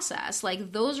process.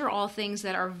 Like, those are all things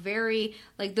that are very,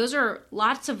 like, those are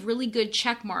lots of really good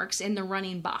check marks in the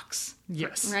running box.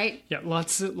 Yes. Right? Yeah,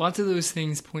 lots of those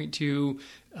things point to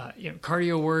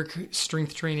cardio work,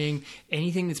 strength training,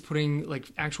 anything that's putting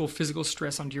like actual physical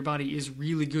stress onto your body is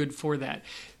really good for that.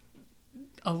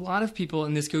 A lot of people,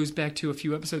 and this goes back to a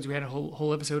few episodes, we had a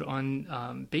whole episode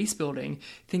on base building,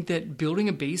 think that building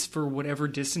a base for whatever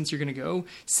distance you're going to go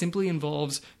simply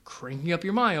involves cranking up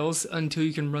your miles until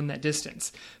you can run that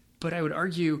distance. But I would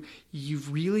argue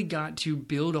you've really got to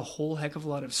build a whole heck of a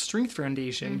lot of strength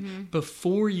foundation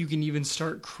before you can even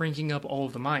start cranking up all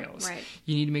of the miles. Right.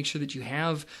 You need to make sure that you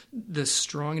have the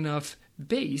strong enough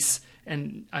base,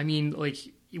 and I mean, like,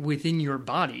 within your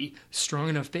body, strong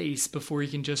enough base before you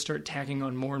can just start tacking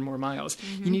on more and more miles.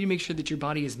 You need to make sure that your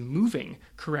body is moving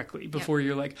correctly before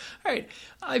you're like, all right,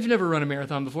 I've never run a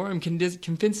marathon before. I'm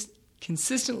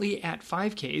consistently at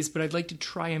 5Ks, but I'd like to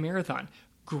try a marathon.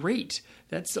 Great.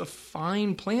 That's a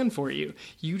fine plan for you.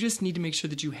 You just need to make sure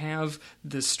that you have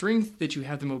the strength, that you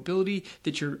have the mobility,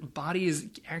 that your body is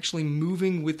actually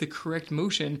moving with the correct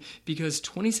motion, because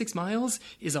 26 miles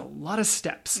is a lot of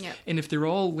steps. Yep. And if they're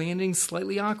all landing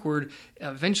slightly awkward,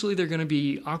 eventually they're going to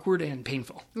be awkward and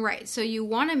painful. Right. So you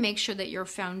want to make sure that your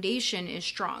foundation is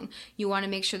strong. You want to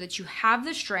make sure that you have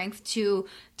the strength to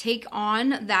take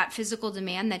on that physical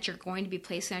demand that you're going to be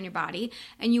placing on your body.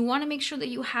 And you want to make sure that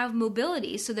you have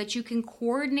mobility so that you can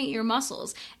coordinate your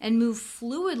muscles and move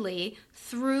fluidly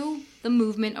through the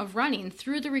movement of running,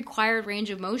 through the required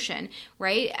range of motion,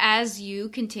 right? As you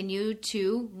continue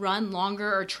to run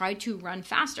longer or try to run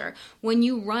faster. When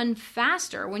you run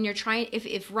faster, when you're trying,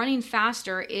 if running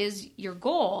faster is your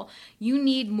goal, you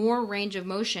need more range of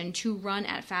motion to run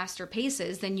at faster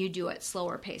paces than you do at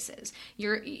slower paces.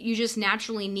 You just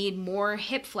naturally need more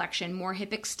hip flexion, more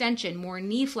hip extension, more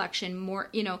knee flexion, more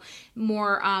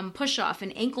push off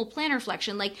and ankle plantar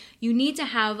flexion. Like, you need to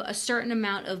have a certain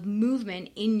amount of movement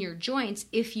in your joints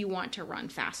if you want to run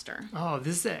faster. Oh,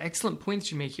 this is an excellent point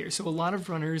that you make here. So a lot of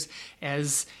runners,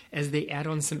 as they add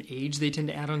on some age, they tend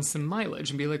to add on some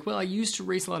mileage and be like, well, I used to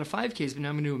race a lot of 5Ks, but now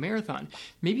I'm going to do a marathon.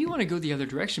 Maybe you want to go the other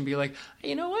direction, be like,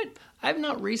 you know what? I've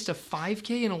not raced a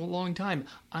 5K in a long time.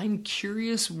 I'm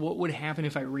curious what would happen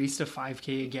if I raced a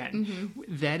 5K again.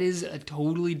 That is a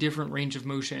totally different range of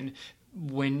motion.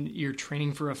 when you're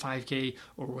training for a 5K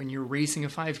or when you're racing a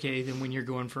 5K than when you're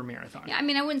going for a marathon. Yeah, I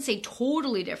mean, I wouldn't say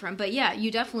totally different, but yeah,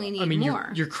 you definitely need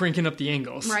more. You're cranking up the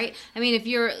angles. Right? I mean, if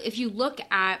you look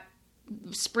at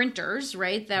sprinters,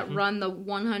 right, that run the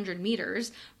 100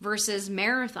 meters versus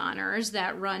marathoners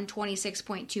that run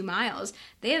 26.2 miles,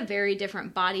 they have very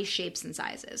different body shapes and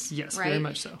sizes. Yes, right? very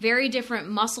much so. Very different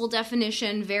muscle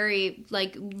definition, very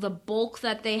like the bulk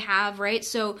that they have, right?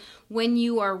 So when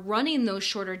you are running those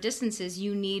shorter distances,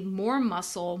 you need more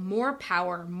muscle, more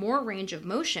power, more range of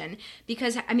motion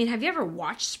because, I mean, have you ever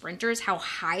watched sprinters, how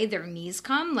high their knees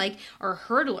come? Like, or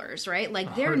hurdlers, right?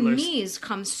 Like their knees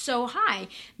come so high.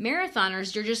 Marathoners,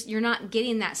 you're not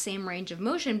getting that same range of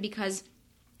motion because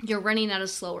you're running at a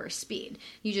slower speed.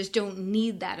 You just don't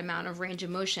need that amount of range of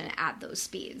motion at those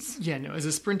speeds. Yeah, no, as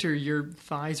a sprinter, your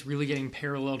thighs really getting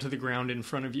parallel to the ground in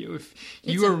front of you.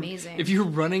 It's amazing. If you're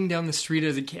running down the street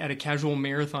at a casual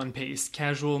marathon pace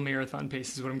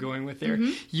is what I'm going with there,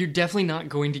 you're definitely not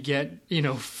going to get,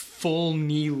 full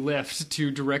knee lift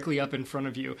to directly up in front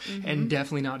of you, and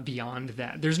definitely not beyond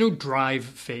that. There's no drive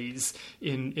phase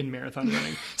in marathon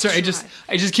running. Sorry,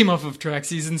 I just came off of track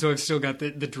season, so I've still got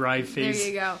the drive phase. There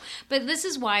you go. But this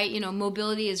is why,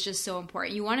 mobility is just so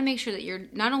important. You want to make sure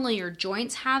that not only your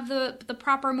joints have the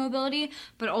proper mobility,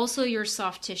 but also your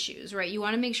soft tissues, right? You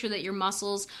want to make sure that your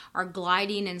muscles are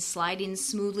gliding and sliding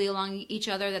smoothly along each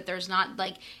other, that there's not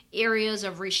like areas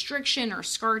of restriction or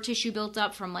scar tissue built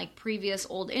up from like previous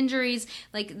old injuries.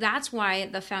 Like that's why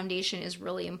the foundation is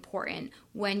really important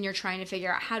when you're trying to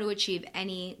figure out how to achieve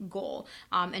any goal.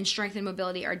 And strength and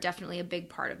mobility are definitely a big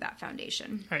part of that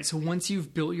foundation. All right, so once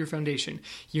you've built your foundation,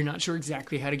 you're not sure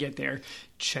exactly how to get there.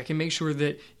 Check and make sure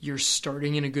that you're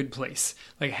starting in a good place.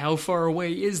 Like, how far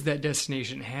away is that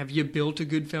destination? Have you built a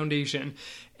good foundation?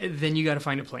 Then you got to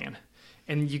find a plan.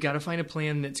 And you got to find a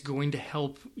plan that's going to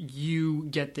help you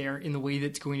get there in the way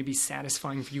that's going to be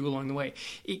satisfying for you along the way.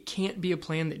 It can't be a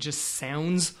plan that just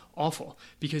sounds awful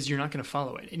because you're not going to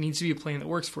follow it. It needs to be a plan that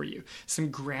works for you.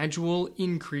 Some gradual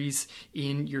increase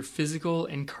in your physical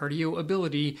and cardio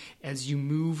ability as you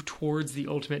move towards the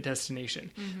ultimate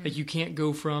destination. Like, you can't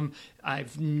go from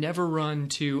I've never run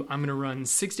to I'm going to run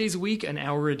 6 days a week, an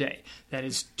hour a day. That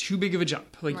is too big of a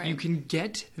jump. Like, right. You can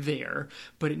get there,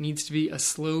 but it needs to be a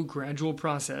slow, gradual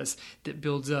process that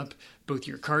builds up both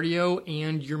your cardio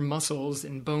and your muscles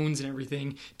and bones and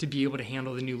everything to be able to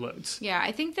handle the new loads. Yeah,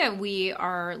 I think that we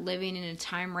are living in a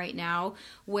time right now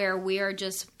where we are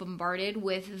just bombarded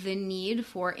with the need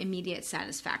for immediate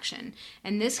satisfaction.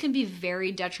 And this can be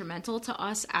very detrimental to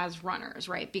us as runners,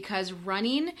 right? Because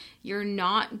running, you're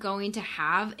not going to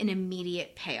have an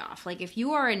immediate payoff. Like, if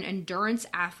you are an endurance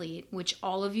athlete, which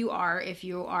all of you are if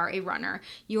you are a runner,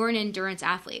 you are an endurance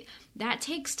athlete. That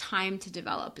takes time to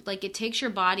develop. Like, it takes your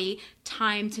body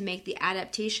time to make the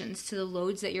adaptations to the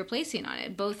loads that you're placing on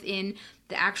it, both in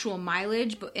the actual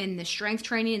mileage, but in the strength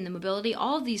training and the mobility,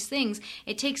 all of these things.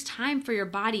 It takes time for your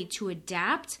body to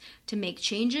adapt, to make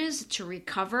changes, to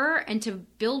recover, and to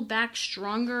build back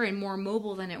stronger and more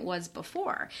mobile than it was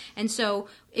before. And so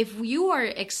if you are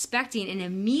expecting an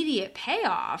immediate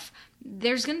payoff,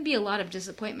 there's going to be a lot of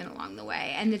disappointment along the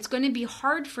way. And it's going to be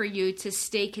hard for you to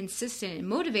stay consistent and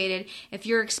motivated if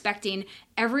you're expecting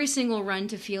every single run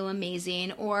to feel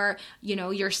amazing, or,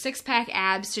 your six-pack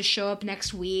abs to show up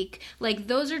next week. Like,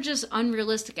 those are just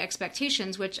unrealistic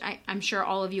expectations, which I'm sure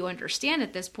all of you understand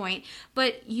at this point.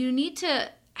 But you need to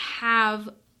have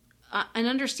an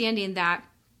understanding that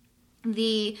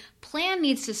the plan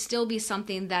needs to still be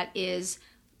something that is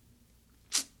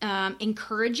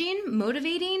encouraging,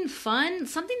 motivating, fun,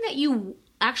 something that you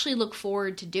actually look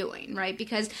forward to doing, right?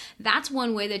 Because that's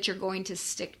one way that you're going to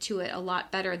stick to it a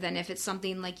lot better than if it's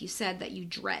something, like you said, that you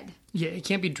dread. Yeah, it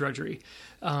can't be drudgery.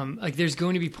 There's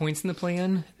going to be points in the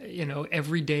plan.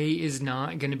 Every day is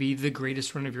not going to be the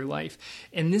greatest run of your life.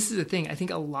 And this is the thing. I think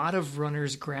a lot of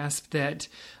runners grasp that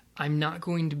I'm not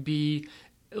going to be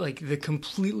like the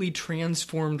completely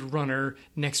transformed runner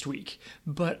next week,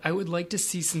 but I would like to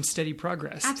see some steady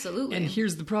progress. Absolutely. And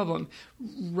here's the problem.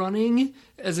 Running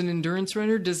as an endurance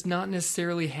runner does not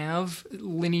necessarily have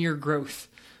linear growth.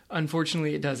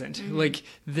 Unfortunately, it doesn't. Mm-hmm. Like,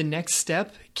 the next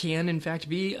step can, in fact,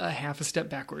 be a half a step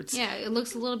backwards. Yeah, it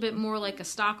looks a little bit more like a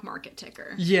stock market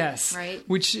ticker. Yes. Right?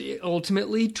 Which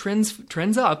ultimately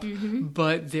trends up,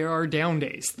 but there are down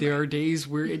days. There are days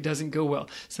where it doesn't go well.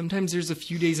 Sometimes there's a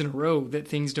few days in a row that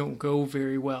things don't go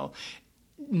very well.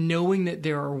 Knowing that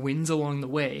there are wins along the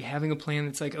way, having a plan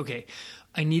that's like, okay,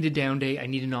 I need a down day, I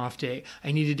need an off day,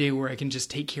 I need a day where I can just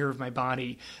take care of my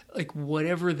body. Like,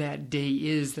 whatever that day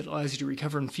is that allows you to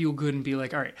recover and feel good and be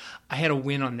like, all right, I had a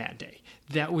win on that day.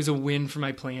 that was a win for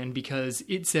my plan because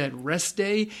it said rest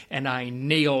day and I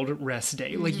nailed rest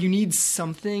day. Like, you need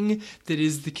something that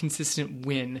is the consistent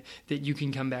win that you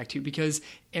can come back to, because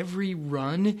every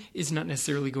run is not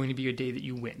necessarily going to be a day that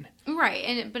you win.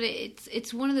 Right. But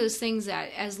it's one of those things that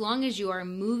as long as you are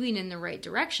moving in the right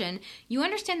direction, you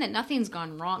understand that nothing's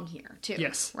gone wrong here too.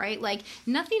 Yes. Right? Like,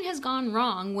 nothing has gone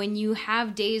wrong when you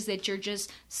have days that you're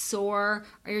just sore,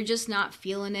 or you're just not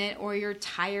feeling it, or you're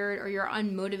tired, or you're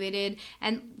unmotivated.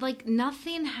 And like,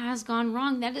 nothing has gone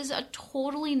wrong. That is a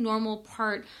totally normal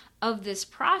part of this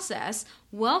process.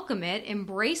 Welcome it,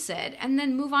 embrace it, and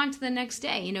then move on to the next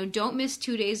day. You know, don't miss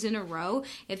 2 days in a row.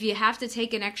 If you have to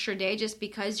take an extra day just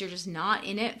because you're just not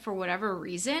in it for whatever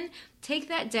reason, take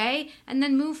that day and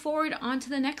then move forward on to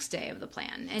the next day of the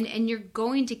plan. And you're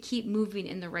going to keep moving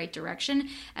in the right direction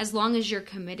as long as you're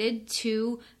committed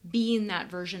to being that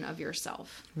version of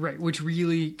yourself. Right, which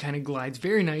really kind of glides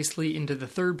very nicely into the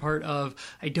third part of,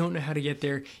 I don't know how to get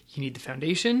there. You need the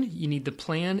foundation, you need the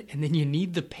plan, and then you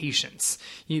need the patience.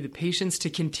 You need the patience to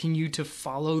continue to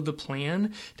follow the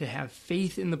plan, to have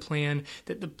faith in the plan,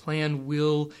 that the plan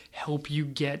will help you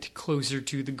get closer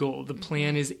to the goal. The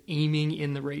plan is aiming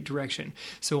in the right direction.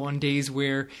 So on days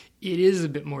where it is a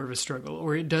bit more of a struggle,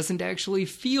 or it doesn't actually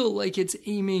feel like it's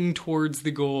aiming towards the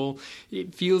goal,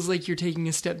 it feels like you're taking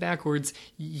a step backwards,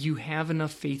 you have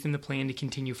enough faith in the plan to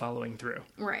continue following through.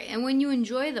 Right. And when you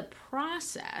enjoy the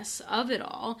process of it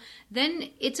all, then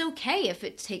it's okay if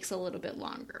it takes a little bit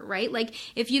longer, right? Like,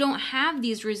 if you don't have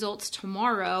these results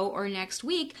tomorrow or next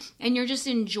week, and you're just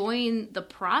enjoying the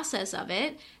process of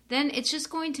it, then it's just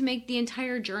going to make the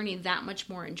entire journey that much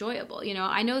more enjoyable. You know,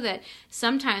 I know that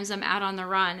sometimes I'm out on the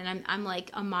run and I'm like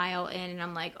a mile in and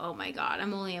I'm like, oh my God,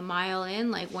 I'm only a mile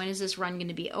in. Like, when is this run going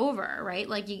to be over? Right?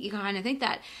 Like, you kind of think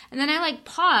that. And then I like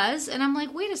pause and I'm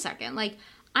like, wait a second. Like,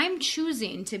 I'm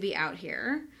choosing to be out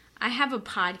here. I have a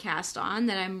podcast on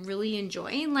that I'm really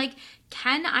enjoying. Like,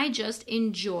 can I just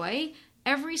enjoy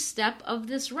every step of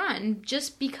this run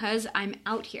just because I'm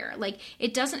out here? Like,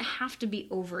 it doesn't have to be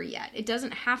over yet. It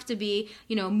doesn't have to be,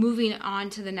 you know, moving on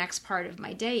to the next part of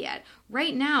my day yet.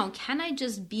 Right now, can I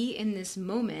just be in this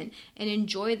moment and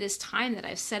enjoy this time that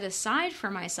I've set aside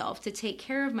for myself to take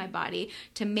care of my body,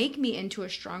 to make me into a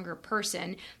stronger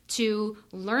person, to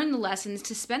learn the lessons,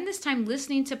 to spend this time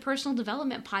listening to personal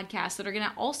development podcasts that are going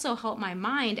to also help my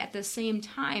mind at the same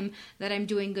time that I'm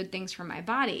doing good things for my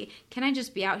body? Can I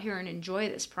just be out here and enjoy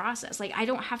this process? Like, I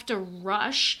don't have to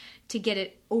rush to get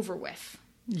it over with.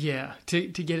 Yeah, to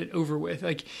get it over with.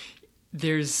 Like,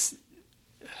 there's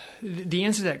the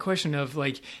answer to that question of,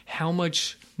 like, how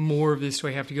much more of this do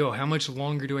I have to go? How much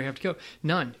longer do I have to go?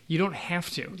 None. You don't have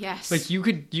to. Yes. Like, you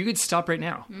could stop right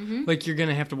now. Mm-hmm. Like, you're going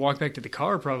to have to walk back to the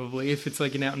car probably if it's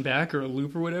like an out and back or a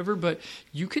loop or whatever, but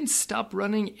you can stop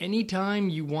running anytime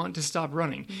you want to stop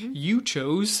running. Mm-hmm. You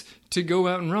chose to go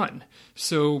out and run.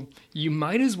 So you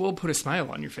might as well put a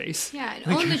smile on your face. Yeah, and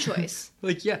own the choice.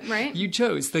 Like, yeah, right? You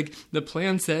chose. Like, the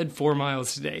plan said 4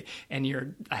 miles today, and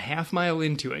you're a half mile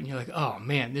into it, and you're like, oh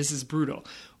man, this is brutal.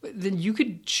 Then you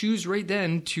could choose right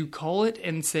then to call it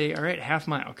and say, all right, half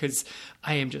mile, because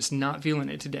I am just not feeling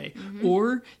it today. Mm-hmm.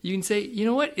 Or you can say, you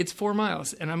know what, it's 4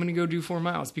 miles, and I'm going to go do 4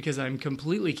 miles because I'm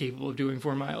completely capable of doing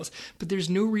 4 miles. But there's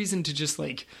no reason to just,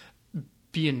 like,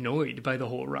 be annoyed by the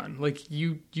whole run. Like,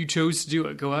 you chose to do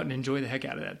it. Go out and enjoy the heck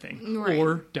out of that thing. Right.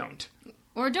 Or don't.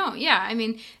 Or don't. Yeah. I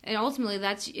mean, and ultimately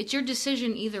it's your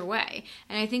decision either way.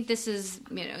 And I think this is,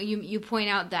 you know, you point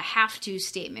out the have to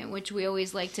statement, which we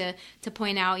always like to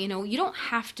point out. You know, you don't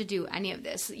have to do any of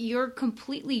this. You're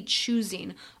completely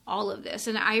choosing all of this.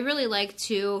 And I really like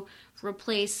to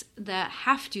replace the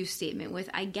have to statement with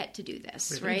I get to do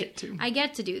this, right? I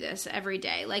get to do this every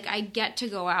day. Like, I get to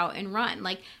go out and run.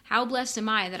 Like, how blessed am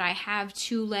I that I have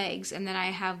 2 legs and that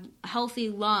I have healthy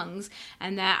lungs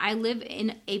and that I live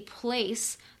in a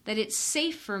place that it's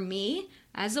safe for me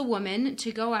as a woman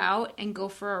to go out and go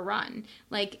for a run.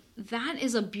 Like, that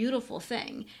is a beautiful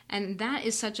thing. And that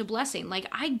is such a blessing. Like,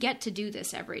 I get to do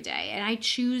this every day, and I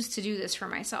choose to do this for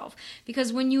myself.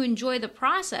 Because when you enjoy the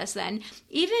process, then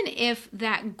even if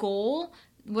that goal,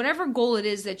 whatever goal it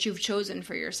is that you've chosen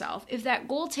for yourself, if that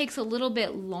goal takes a little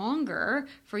bit longer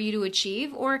for you to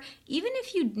achieve, or even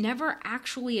if you never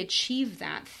actually achieve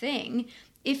that thing,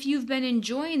 if you've been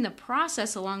enjoying the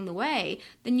process along the way,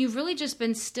 then you've really just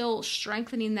been still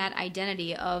strengthening that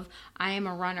identity of, I am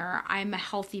a runner, I'm a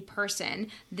healthy person,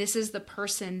 this is the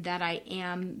person that I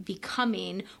am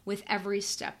becoming with every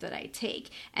step that I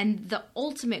take. And the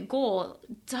ultimate goal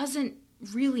doesn't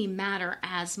really matter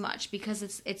as much,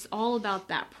 because it's all about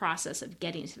that process of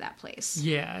getting to that place.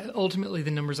 Yeah, ultimately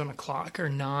the numbers on a clock are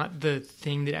not the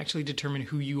thing that actually determine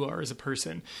who you are as a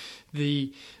person.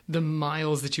 The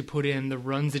miles that you put in, the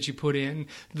runs that you put in,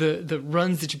 the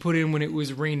runs that you put in when it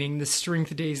was raining, the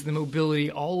strength days, the mobility,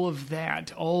 all of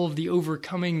that, all of the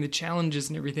overcoming the challenges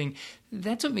and everything,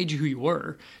 that's what made you who you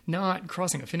were. Not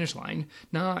crossing a finish line,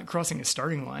 not crossing a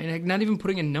starting line, like not even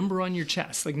putting a number on your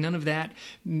chest. Like none of that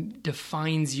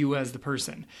defines you as the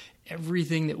person.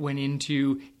 Everything that went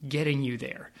into getting you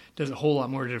there does a whole lot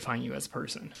more to define you as a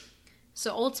person.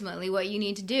 So ultimately what you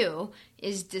need to do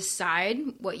is decide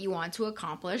what you want to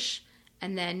accomplish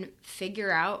and then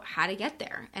figure out how to get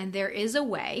there. And there is a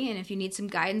way, and if you need some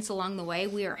guidance along the way,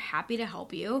 we are happy to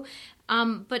help you.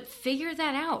 But figure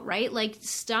that out, right? Like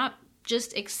stop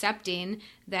just accepting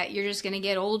that you're just going to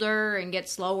get older and get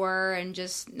slower and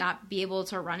just not be able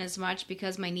to run as much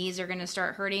because my knees are going to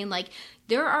start hurting. Like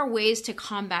there are ways to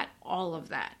combat all of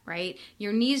that, right?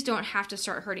 Your knees don't have to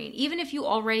start hurting. Even if you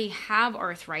already have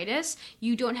arthritis,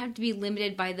 you don't have to be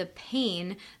limited by the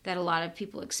pain that a lot of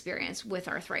people experience with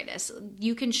arthritis.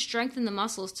 You can strengthen the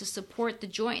muscles to support the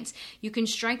joints. You can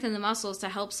strengthen the muscles to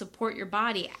help support your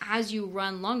body as you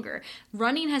run longer.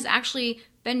 Running has actually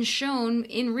been shown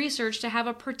in research to have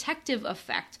a protective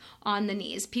effect on the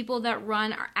knees. People that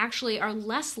run are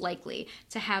less likely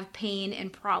to have pain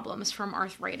and problems from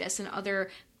arthritis and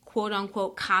other quote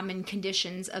unquote common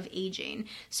conditions of aging.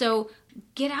 So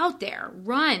get out there,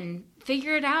 run,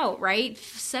 figure it out, right?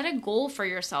 Set a goal for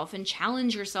yourself and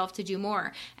challenge yourself to do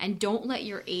more. And don't let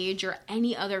your age or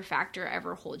any other factor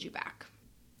ever hold you back.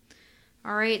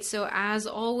 All right, so as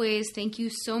always, thank you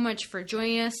so much for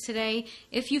joining us today.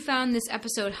 If you found this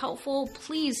episode helpful,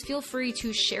 please feel free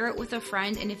to share it with a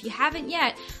friend. And if you haven't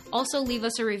yet, also leave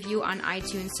us a review on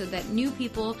iTunes so that new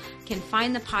people can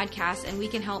find the podcast and we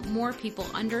can help more people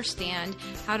understand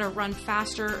how to run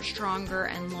faster, stronger,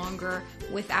 and longer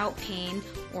without pain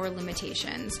or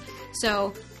limitations.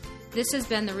 So this has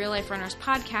been the Real Life Runners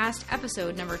Podcast,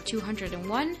 episode number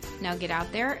 201. Now get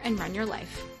out there and run your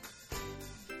life.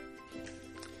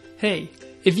 Hey,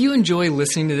 if you enjoy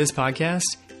listening to this podcast,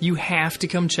 you have to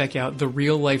come check out the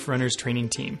Real Life Runners Training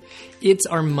Team. It's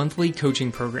our monthly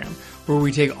coaching program where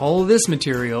we take all of this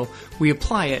material, we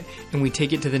apply it, and we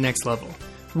take it to the next level.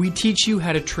 We teach you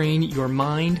how to train your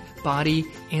mind, body,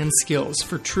 and skills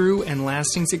for true and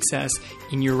lasting success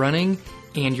in your running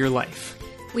and your life.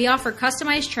 We offer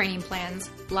customized training plans,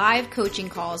 live coaching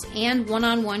calls, and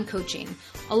one-on-one coaching,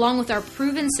 along with our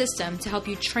proven system to help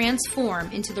you transform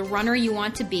into the runner you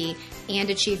want to be and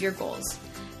achieve your goals.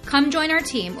 Come join our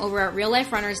team over at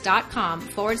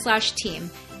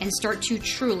realliferunners.com/team and start to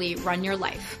truly run your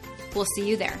life. We'll see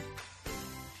you there.